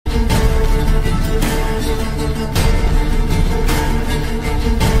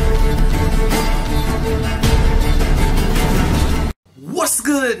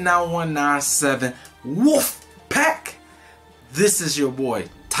good 9197 Wolfpack? This is your boy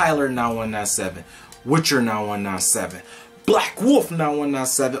Tyler 9197, Witcher 9197, Black Wolf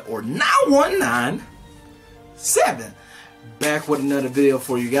 9197, or 9197. Back with another video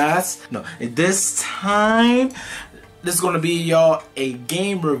for you guys. No, and this time, this is gonna be y'all a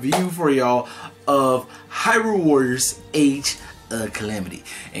game review for y'all of Hyrule Warriors Age of Calamity.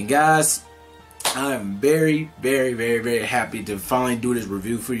 And guys, I am very happy to finally do this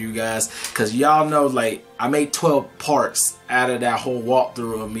review for you guys, because y'all know, like, I made 12 parts out of that whole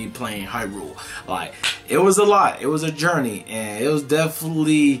walkthrough of me playing Hyrule. Like, it was a lot, it was a journey, and it was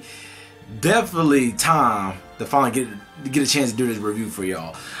definitely time to finally get a chance to do this review for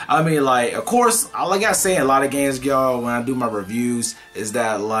y'all. I mean, like, of course, like I say in a lot of games, y'all, when I do my reviews, is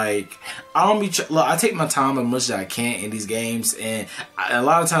that, like, I take my time as much as I can in these games, and a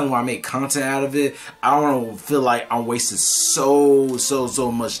lot of times when I make content out of it, I don't feel like I'm wasting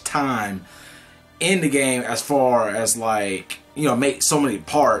so much time in the game, as far as, like, you know, make so many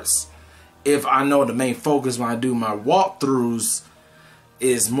parts, if I know the main focus when I do my walkthroughs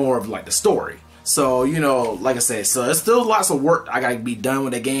is more of like the story. So, you know, like I said, so there's still lots of work I gotta be done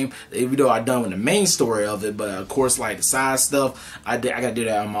with the game, even though I'm done with the main story of it. But of course, like the side stuff, I gotta do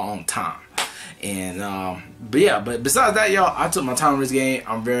that on my own time. And but besides that, y'all, I took my time with this game.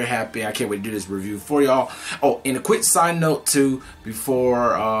 I'm very happy. I can't wait to do this review for y'all. Oh, and a quick side note too,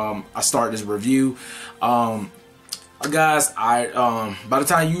 before I start this review, guys, by the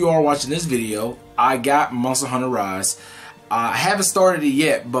time you are watching this video, I got Monster Hunter Rise. I haven't started it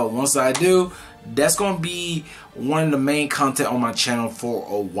yet, but once I do, that's going to be one of the main content on my channel for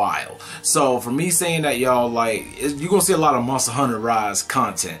a while. So for me saying that, y'all, like, you're going to see a lot of Monster Hunter Rise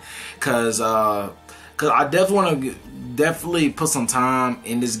content, because I definitely want to put some time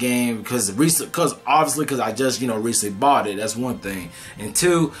in this game, because obviously I just, you know, recently bought it. That's one thing. And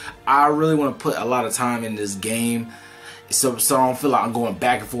two, I really want to put a lot of time in this game, so I don't feel like I'm going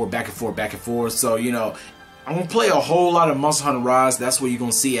back and forth. So, you know, I'm going to play a whole lot of Monster Hunter Rise. That's what you're going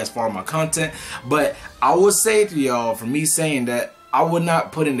to see as far as my content. But I would say to y'all, for me saying that, I would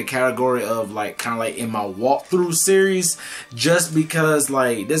not put in the category of, like, kind of like in my walkthrough series, just because,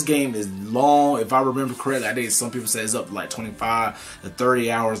 like, this game is long. If I remember correctly, I think some people say it's up to like 25 to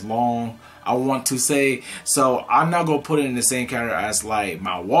 30 hours long, I want to say. So I'm not going to put it in the same category as, like,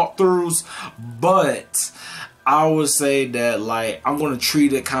 my walkthroughs, but I would say that, like, I'm going to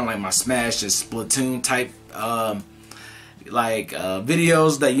treat it kind of like my Smash and Splatoon type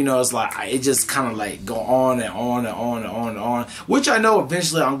videos, that, you know, it's like it just kind of like go on and on, which I know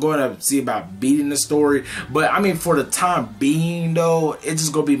eventually I'm going to see about beating the story. But I mean, for the time being though, it's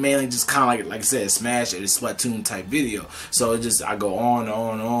just gonna be mainly just kind of like I said, Smash and Splatoon type video. So it just, I go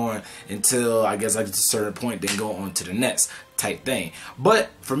on until I guess I get to a certain point, then go on to the next type thing. But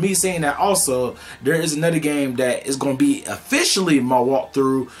for me saying that, also there is another game that is going to be officially my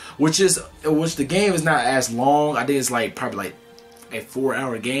walkthrough, which the game is not as long. I think it's like probably like a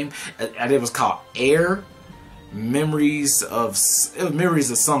 4-hour game. I think it was called Air Memories of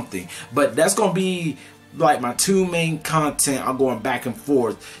something. But that's going to be like my two main content. I'm going back and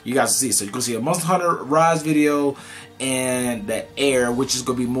forth. You guys will see. So you can see a Monster Hunter Rise video and the Air, which is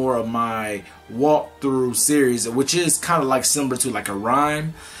going to be more of my walkthrough series, which is kind of like similar to like a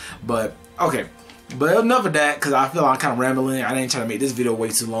rhyme. But okay, but enough of that, because I feel like I'm kind of rambling. I didn't try to make this video way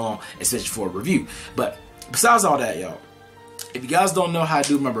too long, especially for a review. But besides all that, y'all, if you guys don't know how to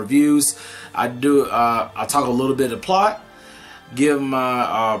do my reviews, I talk a little bit of plot, give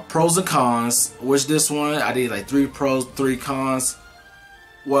my pros and cons, which this one I did like 3 pros, 3 cons.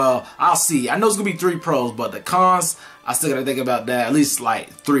 Well, I'll see. I know it's gonna be 3 pros, but the cons, I still gotta think about that. At least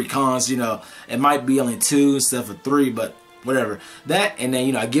like 3 cons, you know. It might be only 2 instead of 3, but whatever. That, and then,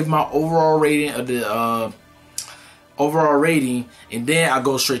 you know, I give my overall rating of the and then I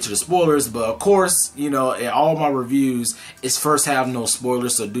go straight to the spoilers. But of course, you know, in all my reviews, it's first have no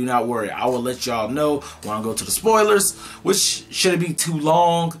spoilers, so do not worry. I will let y'all know when I go to the spoilers, which shouldn't be too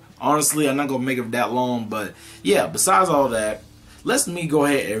long. Honestly, I'm not gonna make it that long, but yeah, besides all that, let me go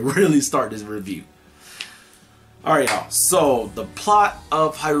ahead and really start this review. Alright, y'all, so the plot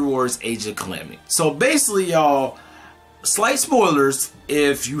of Hyrule Warriors Age of Calamity. So basically, y'all, slight spoilers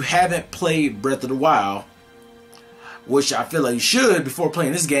if you haven't played Breath of the Wild, which I feel like you should before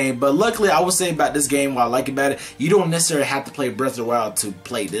playing this game. But luckily, I would say about this game, what I like about it, you don't necessarily have to play Breath of the Wild to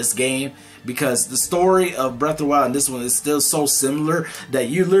play this game, because the story of Breath of the Wild and this one is still so similar that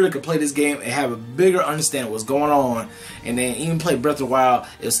you literally could play this game and have a bigger understanding of what's going on, and then even play Breath of the Wild,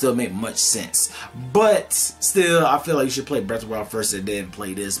 it'll still make much sense. But still, I feel like you should play Breath of the Wild first and then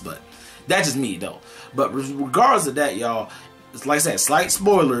play this, but that's just me though. But regardless of that, y'all, it's like I said, slight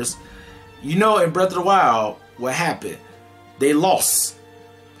spoilers. You know, in Breath of the Wild, what happened? They lost.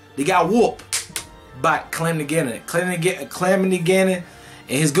 They got whooped by Calamity Ganon. Calamity Ganon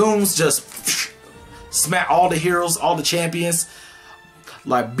and his goons just smack all the heroes, all the champions,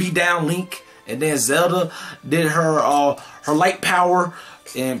 like beat down Link. And then Zelda did her light power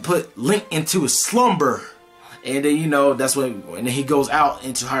and put Link into a slumber. And then, you know, that's when he goes out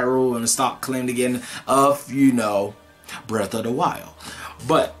into Hyrule and stop Calamity Ganon of, you know, Breath of the Wild.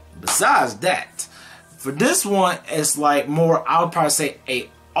 But besides that, for this one, it's like more, I would probably say, a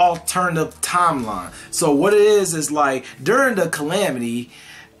alternative timeline. So what it is like during the Calamity,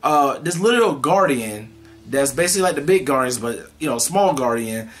 this little guardian that's basically like the big guardians, but you know, small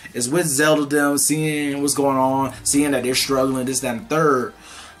guardian is with Zelda them, seeing what's going on, seeing that they're struggling, this, that, and third.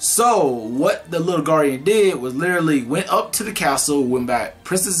 So what the little guardian did was literally went up to the castle, went back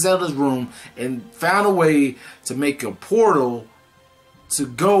Princess Zelda's room, and found a way to make a portal to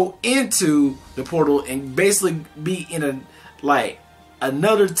go into the portal and basically be in a like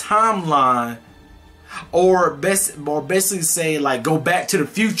another timeline, or basically say like go back to the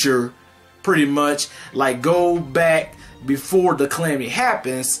future, pretty much like go back before the Calamity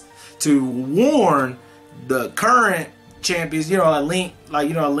happens to warn the current champions, you know, Link,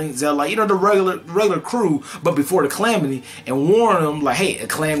 Zelda, like, you know, the regular crew, but before the Calamity, and warn them like, hey, a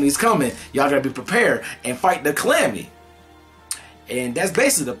Calamity's coming, y'all gotta be prepared and fight the Calamity. And that's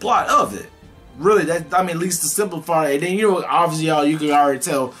basically the plot of it. Really, that, I mean, at least to simplify it. And then, you know, obviously, y'all, you can already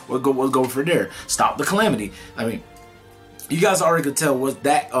tell what go for there. Stop the Calamity. I mean, you guys already could tell what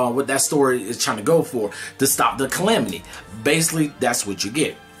that story is trying to go for, to stop the Calamity. Basically, that's what you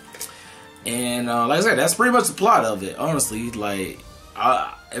get. And like I said, that's pretty much the plot of it. Honestly, like,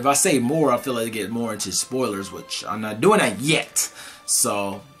 if I say more, I feel like I get more into spoilers, which I'm not doing that yet.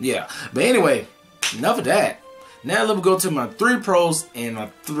 So yeah. But anyway, enough of that. Now let me go to my 3 pros and my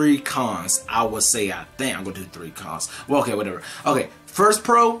 3 cons. I would say, I think I'm going to do 3 cons. Well, okay, whatever. Okay, first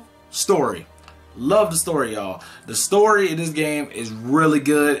pro, story. Love the story, y'all. The story in this game is really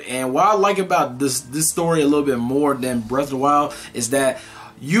good. And what I like about this story a little bit more than Breath of the Wild is that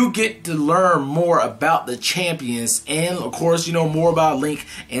you get to learn more about the champions. And, of course, you know more about Link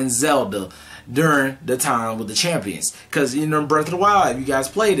and Zelda during the time with the champions, because you know in Breath of the Wild, if you guys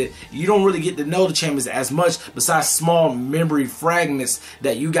played it, you don't really get to know the champions as much, besides small memory fragments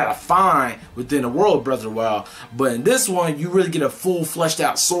that you gotta find within the world of Breath of the Wild. But in this one, you really get a full fleshed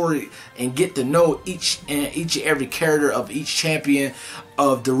out story and get to know each and every character of each champion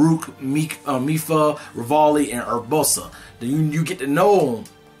of Daruk, Mipha, Rivali, and Urbosa. You get to know them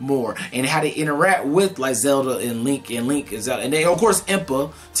more and how they interact with like Zelda and Link and Zelda, and then of course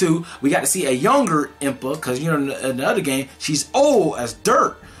Impa too. We got to see a younger Impa, because you know in the other game she's old as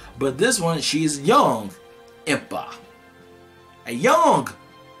dirt, but this one she's young Impa, a young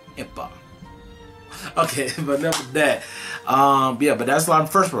Impa. Okay, but enough of that. Yeah, but that's my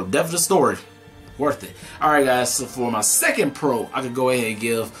first pro. Definitely the story, worth it. All right, guys. So for my second pro, I could go ahead and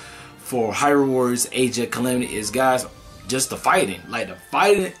give for Hyrule Warriors Age of Calamity is, guys, just the fighting. Like, the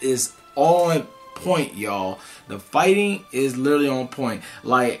fighting is on point, y'all. The fighting is literally on point.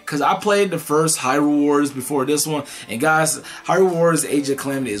 Like, cause I played the first Hyrule Warriors before this one, and guys, Hyrule Warriors Age of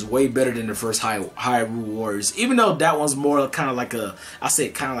Calamity is way better than the first Hyrule Warriors. Even though that one's more kind of like a, I say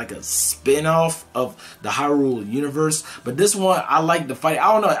kind of like a spin-off of the Hyrule universe. But this one, I like the fight.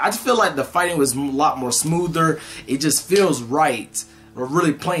 I don't know. I just feel like the fighting was a lot more smoother. It just feels right. We're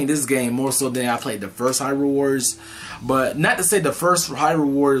really playing this game more so than I played the first Hyrule Warriors. But not to say the first Hyrule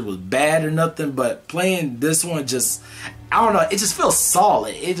Warriors was bad or nothing, but playing this one just, I don't know, it just feels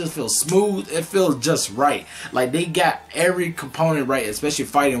solid. It just feels smooth. It feels just right. Like, they got every component right, especially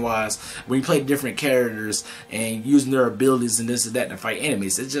fighting wise, when you play different characters and using their abilities and this and that to fight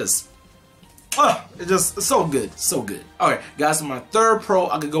enemies. It's just, it's so good, so good. Alright, guys, so my third pro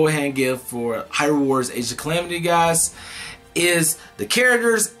I could go ahead and give for Hyrule Warriors Age of Calamity, guys, is the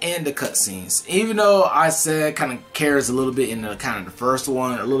characters and the cutscenes. Even though I said kind of cares a little bit in the kind of the first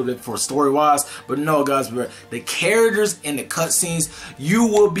one, a little bit for story wise, but no, guys, the characters and the cutscenes, you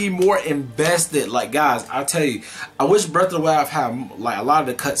will be more invested. Like, guys, I tell you, I wish Breath of the Wild had like a lot of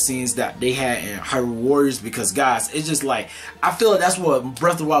the cutscenes that they had in Hyrule Warriors, because guys, it's just like, I feel like that's what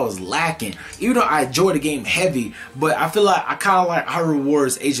Breath of the Wild was lacking. Even though I enjoy the game heavy, but I feel like I kind of like Hyrule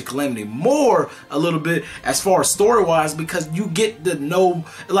Warriors Age of Calamity more a little bit as far as story wise, because you get to know,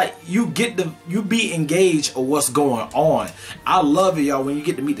 like, you be engaged of what's going on. I love it, y'all, when you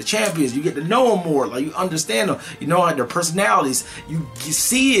get to meet the champions. You get to know them more, like, you understand them, you know, like their personalities, you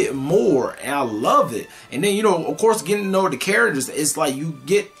see it more, and I love it. And then, you know, of course, getting to know the characters, it's like you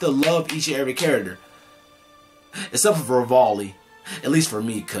get to love each and every character. except for Rivali, at least for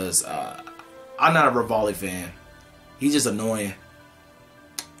me, because I'm not a Rivali fan. He's just annoying.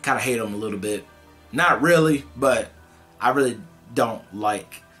 Kind of hate him a little bit. Not really, but I really don't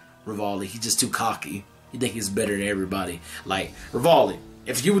like Rivali. He's just too cocky. He think he's better than everybody. Like, Rivali,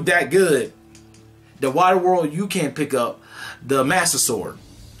 if you were that good, then why the world you can't pick up the Master Sword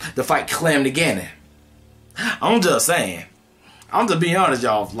to fight Calamity Ganon? I'm just saying. I'm just being honest,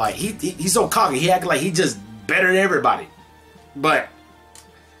 y'all. Like, he's so cocky. He acting like he's just better than everybody. But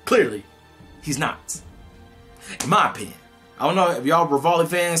clearly, he's not. In my opinion. I don't know if y'all Rivali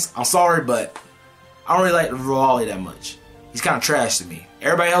fans. I'm sorry, but I don't really like Rivali that much. He's kind of trash to me.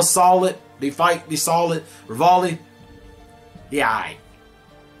 Everybody else solid. They fight. They solid. Rivali, yeah, alright.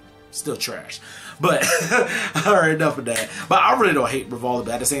 Still trash. But alright, enough of that. But I really don't hate Rivali.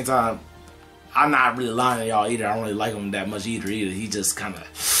 But at the same time, I'm not really lying to y'all either. I don't really like him that much either. He just kind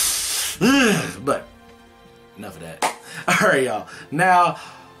of. But enough of that. Alright, y'all. Now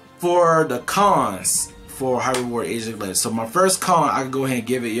for the cons for Hyrule Warriors Age of Calamity. So my first con I can go ahead and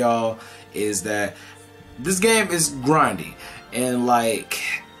give it, y'all, is that this game is grindy. And like,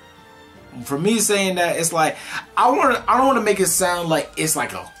 for me saying that, it's like I don't want to make it sound like it's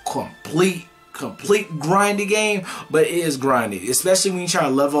like a complete grindy game, but it is grindy, especially when you try to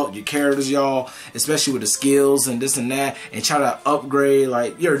level up your characters, y'all, especially with the skills and this and that, and try to upgrade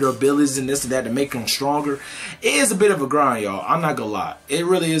like your abilities and this and that to make them stronger. It is a bit of a grind, y'all. I'm not gonna lie, it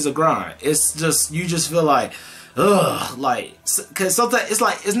really is a grind. It's just, you just feel like, ugh, like, cause sometimes it's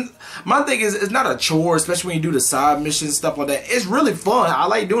like, my thing is, it's not a chore, especially when you do the side missions and stuff like that. It's really fun. I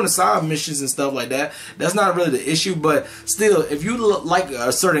like doing the side missions and stuff like that. That's not really the issue, but still, if you like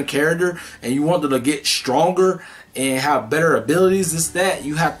a certain character and you want them to get stronger and have better abilities, this, that,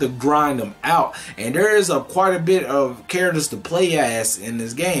 you have to grind them out. And there is quite a bit of characters to play as in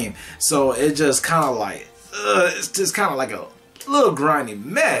this game. So it just kind of like, it's just kind of like a little grindy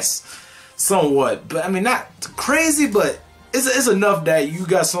mess. Somewhat, but I mean, not crazy, but it's enough that you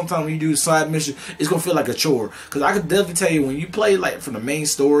got, sometimes when you do side mission, it's gonna feel like a chore. Because I could definitely tell you, when you play like from the main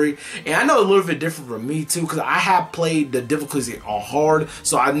story, and I know a little bit different from me too, because I have played the difficulty on hard,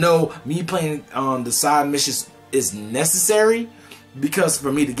 so I know me playing the side missions is necessary because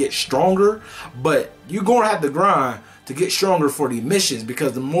for me to get stronger. But you're gonna have to grind to get stronger for the missions,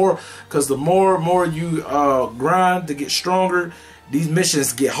 because the more you grind to get stronger, these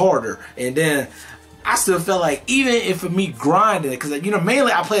missions get harder. And then I still feel like, even if for me grinding, because you know,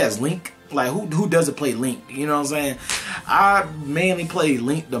 mainly I play as Link. Like, who doesn't play Link? You know what I'm saying? I mainly play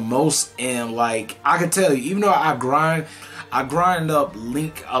Link the most, and like, I can tell you, even though I grind up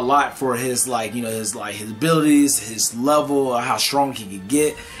Link a lot for his, like, you know, his abilities, his level, how strong he could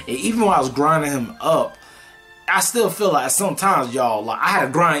get. And even when I was grinding him up, I still feel like sometimes, y'all, like I had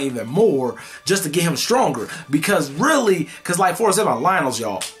to grind even more just to get him stronger. Because really, like, for example, Lionel's,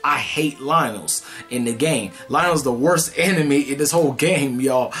 y'all, I hate Lionel's in the game. Lionel's the worst enemy in this whole game,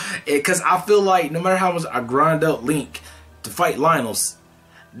 y'all. Because I feel like no matter how much I grind up Link to fight Lionel's,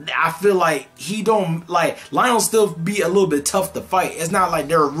 I feel like Lionel still be a little bit tough to fight. It's not like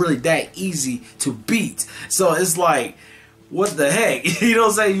they're really that easy to beat. So it's like, what the heck? You know what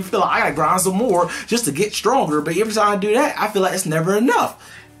I'm saying? You feel like I gotta grind some more just to get stronger, but every time I do that, I feel like it's never enough.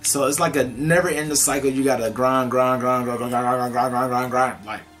 So it's like a never-ending cycle. You gotta grind.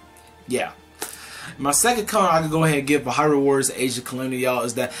 Like, yeah. My second con I can go ahead and give for Hyrule Warriors Age of Calamity, y'all,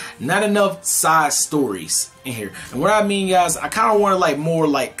 is that not enough side stories in here. And what I mean, guys, I kind of wanted like more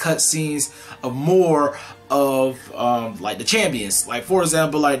like cutscenes of more of like the champions. Like, for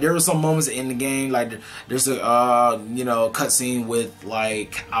example, like there were some moments in the game, like there's a you know, cutscene with,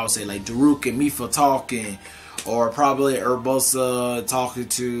 like, I would say like Daruk and Mipha talking, or probably Urbosa talking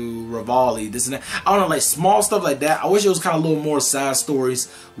to Rivali, this and that. I don't know, like small stuff like that. I wish it was kind of a little more side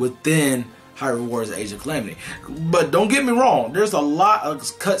stories within Hyrule Warriors Age of Calamity. But don't get me wrong, there's a lot of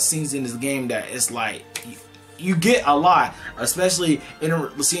cutscenes in this game that it's like, you get a lot, especially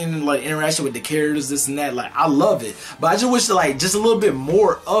seeing like interaction with the characters, this and that. Like, I love it, but I just wish like just a little bit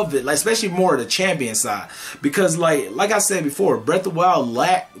more of it, like especially more of the champion side, because like I said before, Breath of the Wild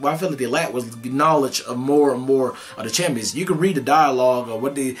lacked, well, I feel like they lacked was knowledge of more and more of the champions. You can read the dialogue or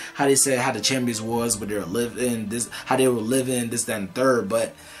how they said how the champions was, what they were living, how they were living, this, that, and the third,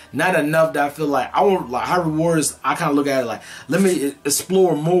 but not enough that I feel like I want, like Hyrule Warriors, I kind of look at it like, let me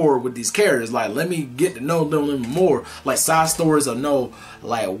explore more with these characters. Like, let me get to know them a little more. Like, side stories or know,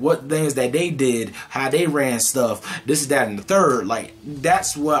 like, what things that they did, how they ran stuff, this, that, and the third. Like,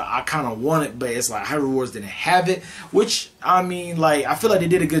 that's what I kind of wanted, but it's like Hyrule Warriors didn't have it. Which, I mean, like, I feel like they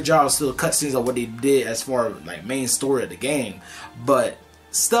did a good job of still cutscenes of what they did as far as, like, main story of the game. But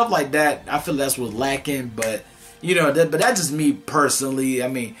stuff like that, I feel that's what's lacking, but You know, but that's just me personally. I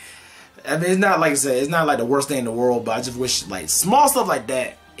mean, it's not like I said, it's not like the worst thing in the world, but I just wish like small stuff like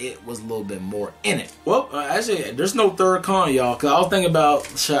that, it was a little bit more in it. Well, actually, there's no third con, y'all, because I was thinking about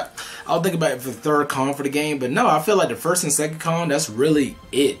it for the third con for the game, but no, I feel like the first and second con, that's really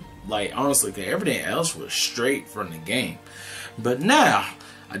it. Like, honestly, because everything else was straight from the game. But now,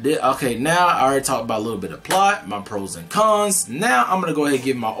 now I already talked about a little bit of plot, my pros and cons. Now I'm going to go ahead and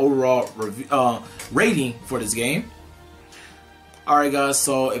give my overall review, rating for this game. Alright guys,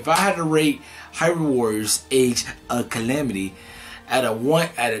 so if I had to rate Hyrule Warriors Age of Calamity at a 1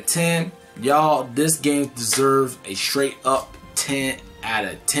 out of 10, y'all, this game deserves a straight up 10 out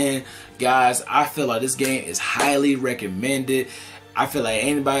of 10. Guys, I feel like this game is highly recommended. I feel like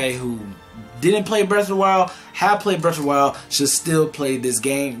anybody who didn't play Breath of the Wild, have played Breath of the Wild, should still play this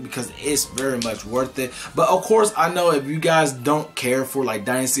game because it's very much worth it. But of course, I know if you guys don't care for like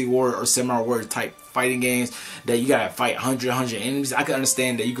Dynasty Warrior or Samurai Warrior type fighting games that you gotta fight 100 enemies, I can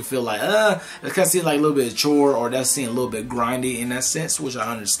understand that you can feel like that kind of seem like a little bit of chore, or that seem a little bit grindy in that sense, which I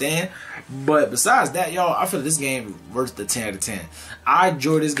understand. But besides that, y'all, I feel this game worth the 10 out of 10. I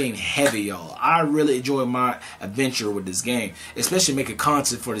enjoy this game heavy, y'all. I really enjoy my adventure with this game, especially making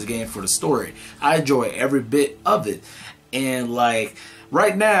content for this game for the story. I enjoy every bit of it. And like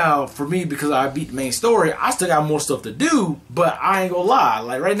right now, for me, because I beat the main story, I still got more stuff to do, but I ain't gonna lie.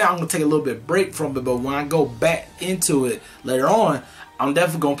 Like right now, I'm gonna take a little bit break from it, but when I go back into it later on, I'm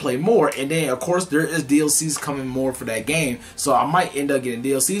definitely gonna play more. And then of course there is DLCs coming more for that game, so I might end up getting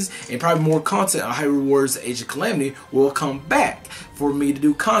DLCs, and probably more content on Hyrule Warriors Age of Calamity will come back for me to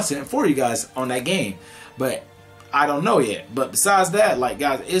do content for you guys on that game. But I don't know yet. But besides that, like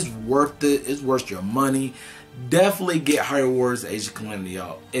guys, it's worth it. It's worth your money. Definitely get Hyrule Warriors Age of Calamity,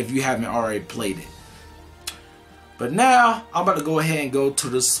 y'all, if you haven't already played it. But now, I'm about to go ahead and go to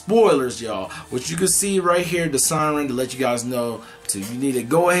the spoilers, y'all. Which you can see right here, the siren to let you guys know you need to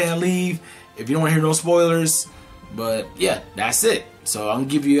go ahead and leave if you don't want to hear no spoilers. But yeah, that's it. So I'm going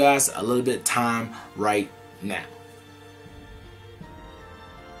to give you guys a little bit of time right now.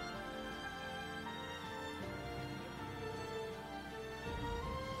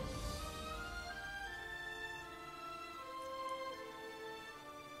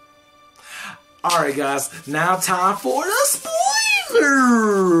 Alright guys, now time for the spoilers!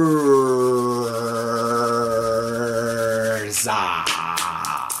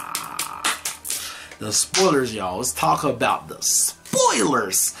 The spoilers, y'all. Let's talk about the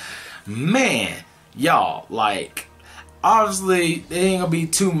spoilers. Man, y'all, like, obviously, it ain't gonna be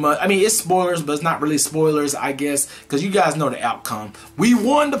too much. I mean, it's spoilers, but it's not really spoilers, I guess, because you guys know the outcome. We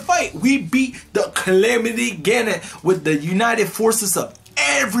won the fight. We beat the Calamity Ganon with the united forces of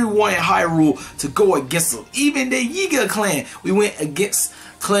everyone in Hyrule to go against them. Even the Yiga clan, we went against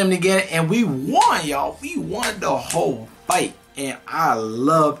Calamity Ganon and we won, y'all. We won the whole fight, and I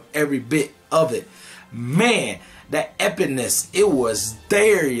love every bit of it. Man, that epicness, it was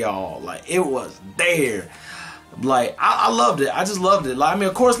there, y'all. Like, it was there. Like, I loved it. I just loved it. Like, I mean,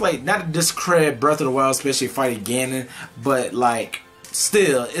 of course, like, not to discredit Breath of the Wild, especially fighting Ganon, but like,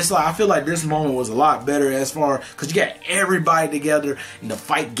 still, it's like I feel like this moment was a lot better as far, because you got everybody together in the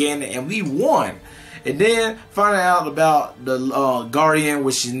fight Ganon, and we won. And then finding out about the Guardian,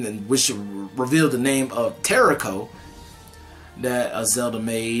 which revealed the name of Terrico that Zelda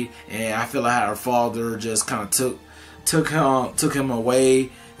made, and I feel like how her father just kind of took him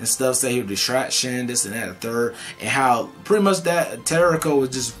away and stuff, say he was a distraction, this and that, and third, and how pretty much that Terrico was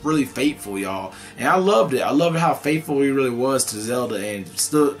just really faithful, y'all. And I loved it. I loved how faithful he really was to Zelda and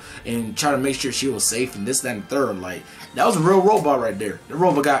stood and tried to make sure she was safe and this, that, and third. Like, that was a real robot right there. The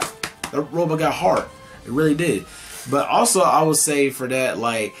robot got heart. It really did. But also, I would say for that,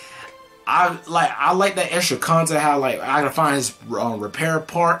 like, I like that extra content, how like I gotta find his repair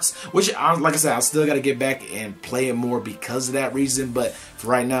parts, which like I said, I still gotta get back and play it more because of that reason. But for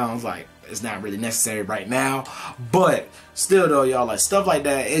right now, I was like, it's not really necessary right now. But still though, y'all, like stuff like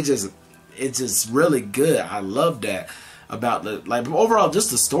that, it's just really good. I love that about the, like, overall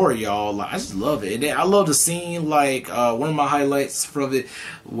just the story, y'all. Like, I just love it. And then I love the scene. Like, one of my highlights from it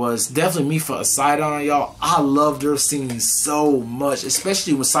was definitely Mipha and Sidon, y'all. I loved their scene so much,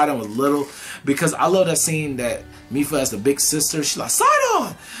 especially when Sidon was little, because I love that scene that Mipha as the big sister, she's like,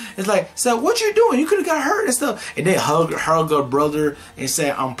 Sidon! It's like, so what you doing? You could have got hurt and stuff. And then hug her brother and say,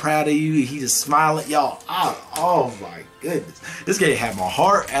 I'm proud of you. He just smiling, y'all. Oh my goodness. This game had my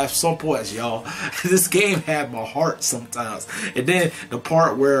heart at some points, y'all. This game had my heart sometimes. And then the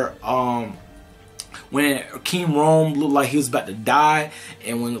part where when King Rome looked like he was about to die,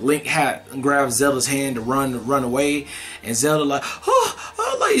 and when Link had grabbed Zelda's hand to run away, and Zelda like,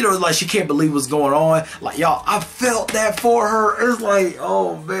 like, you know, like she can't believe what's going on. Like, y'all, I felt that for her. It's like,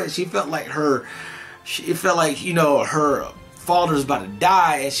 oh man, she felt like it felt like, you know, her father's about to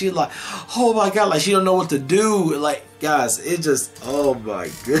die, and she's like, oh my god, like she don't know what to do. Like, guys, it just, oh my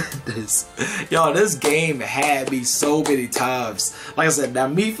goodness, y'all, this game had me so many times. Like I said,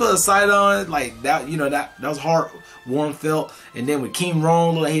 that Mifa Sidon, like that, you know, that was hard, warm felt. And then with King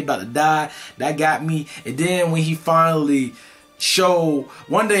Rome, like he about to die, that got me. And then when he finally show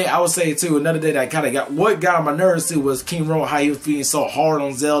one day, I would say too, another day that kind of got on my nerves too was King Rome, how he was feeling so hard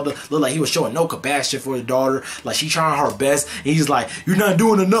on Zelda. Looked like he was showing no compassion for his daughter, like she trying her best, and he's like, you're not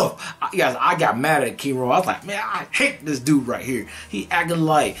doing enough. Guys, I got mad at King Rome. I was like, man, I hate this dude right here. He acting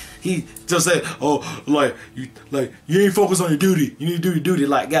like he just said, oh, like you ain't focused on your duty, you need to do your duty.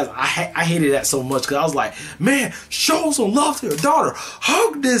 Like, guys, I hated that so much, because I was like, man, show some love to your daughter,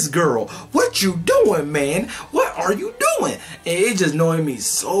 hug this girl, what you doing, man, what are you doing? And it just annoyed me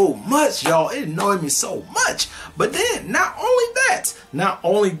so much, y'all. It annoyed me so much. But then, not only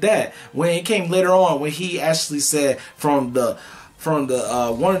that, when it came later on, when he actually said from the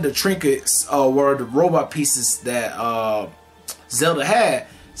one of the trinkets were the robot pieces that Zelda had,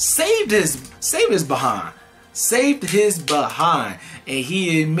 saved his behind, and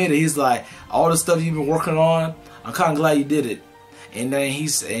he admitted, he's like, all the stuff you've been working on, I'm kind of glad you did it. And then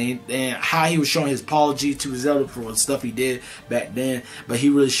and how he was showing his apology to Zelda for the stuff he did back then, but he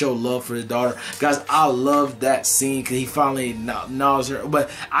really showed love for his daughter. Guys, I love that scene because he finally acknowledged her. But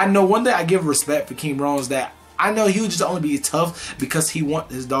I know one thing I give respect for King Rome is that I know he would just only be tough because he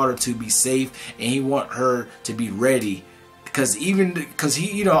want his daughter to be safe and he want her to be ready. Because he,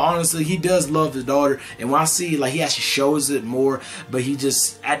 you know, honestly, he does love his daughter, and when I see, like, he actually shows it more, but he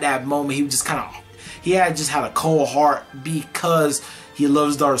just, at that moment, he was just kind of, he had a cold heart because he loves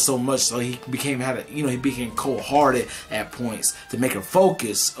his daughter so much, so he became cold-hearted at points to make her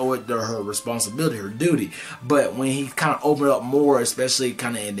focus on her responsibility, her duty. But when he kind of opened up more, especially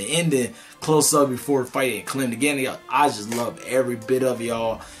kind of in the ending, close up before fighting Calamity again, I just love every bit of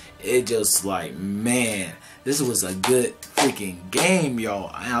y'all. It just like, man, this was a good freaking game,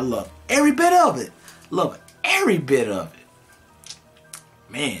 y'all. And I love every bit of it. Love every bit of it,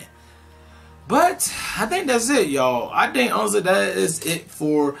 man. But I think that's it, y'all. I think honestly that is it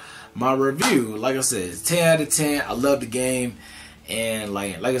for my review. Like I said, it's 10 out of 10. I love the game, and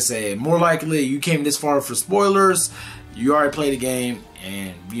like I said, more likely you came this far for spoilers, you already played the game,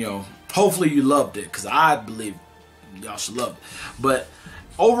 and you know, hopefully you loved it, because I believe y'all should love it. But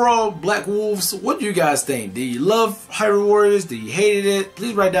overall, Black Wolves, what do you guys think? Do you love Hyrule Warriors? Do you hated it?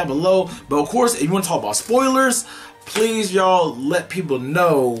 Please write down below. But of course, if you want to talk about spoilers, please y'all let people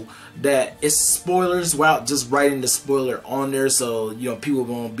know that it's spoilers without just writing the spoiler on there, so you know people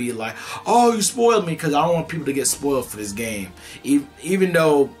won't be like, oh, you spoiled me, because I don't want people to get spoiled for this game. Even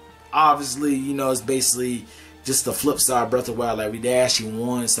though obviously, you know, it's basically just the flip side of Breath of the Wild, like we actually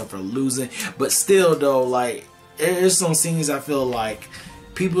won except for losing. But still though, like, there's some scenes I feel like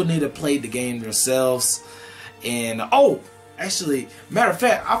people need to play the game themselves. And actually, matter of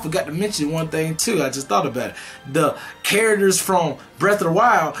fact, I forgot to mention one thing too. I just thought about it. The characters from Breath of the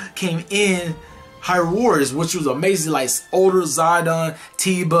Wild came in Hyrule Warriors, which was amazing. Like older Zidon,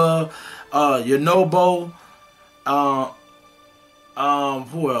 Tiba, Yonobo,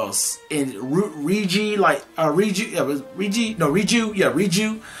 who else? And Riju,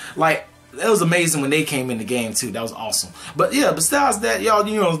 Riju. Like, it was amazing when they came in the game too. That was awesome. But yeah, besides that, y'all,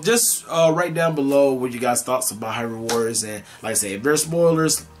 you know, just write down below what you guys thoughts about Hyrule Warriors. And like I said, if there's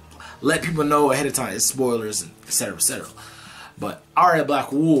spoilers, let people know ahead of time it's spoilers, and etc., etc. But alright,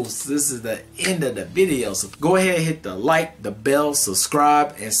 Black Wolves, this is the end of the video. So go ahead and hit the like, the bell,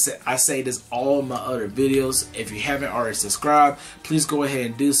 subscribe, and I say this all my other videos. If you haven't already subscribed, please go ahead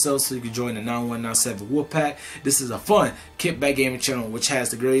and do so you can join the 9197 Wolfpack. This is a fun kickback gaming channel which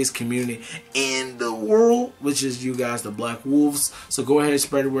has the greatest community in the world, which is you guys, the Black Wolves. So go ahead and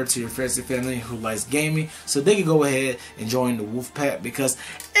spread the word to your friends and family who likes gaming, so they can go ahead and join the Wolfpack, because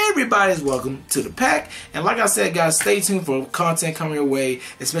everybody's welcome to the pack. And like I said, guys, stay tuned for content coming your way,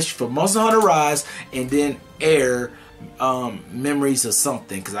 especially for Monster Hunter Rise, and then Air Memories of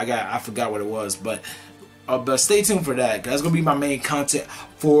something, because I forgot what it was, but stay tuned for that. That's gonna be my main content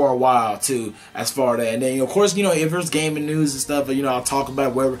for a while too, as far as that. And then of course, you know, if there's gaming news and stuff, you know, I'll talk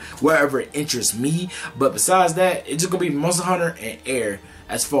about wherever it interests me. But besides that, it's just gonna be Monster Hunter and Air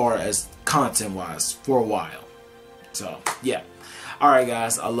as far as content wise for a while. So yeah. Alright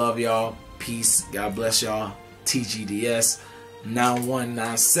guys, I love y'all. Peace. God bless y'all. TGDS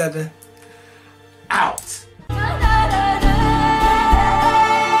 9197 out.